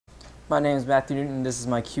My name is Matthew Newton and this is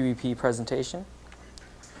my QEP presentation.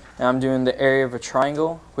 And I'm doing the area of a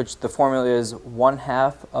triangle, which the formula is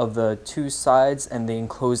 1/2 of the two sides and the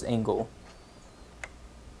enclosed angle.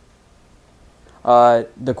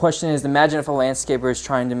 The question is, imagine if a landscaper is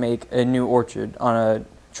trying to make a new orchard on a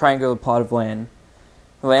triangular plot of land.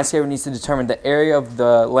 The landscaper needs to determine the area of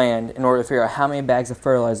the land in order to figure out how many bags of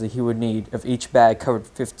fertilizer he would need if each bag covered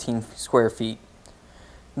 15 square feet.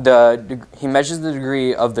 He measures the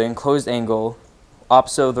degree of the enclosed angle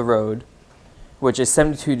opposite of the road, which is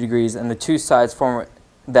 72 degrees, and the two sides form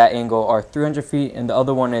that angle are 300 feet, and the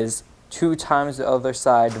other one is 2 times the other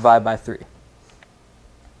side divided by 3.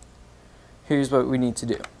 Here's what we need to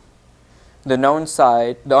do. The unknown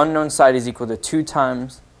side is equal to 2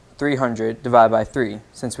 times 300 divided by 3,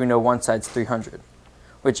 since we know one side's 300,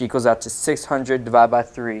 which equals out to 600 divided by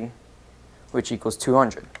 3, which equals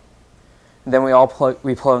 200. And then we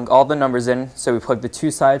plug all the numbers in, so we plug the two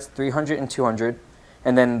sides, 300 and 200,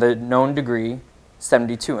 and then the known degree,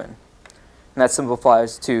 72 in. And that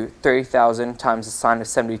simplifies to 30,000 times the sine of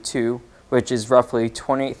 72, which is roughly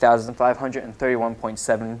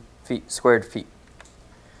 28,531.7 squared feet.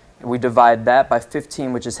 And we divide that by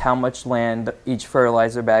 15, which is how much land each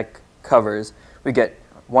fertilizer bag covers. We get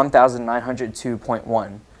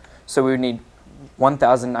 1,902.1. So we would need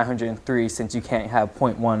 1,903 since you can't have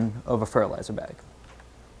 0.1 of a fertilizer bag.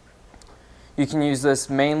 You can use this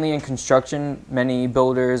mainly in construction. Many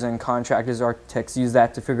builders and contractors, architects use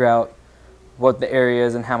that to figure out what the area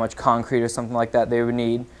is and how much concrete or something like that they would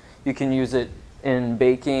need. You can use it in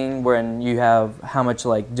baking when you have how much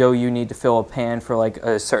dough you need to fill a pan for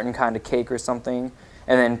a certain kind of cake or something.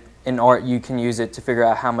 And then in art you can use it to figure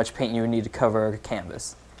out how much paint you would need to cover a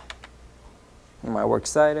canvas. Am I works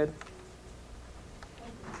cited?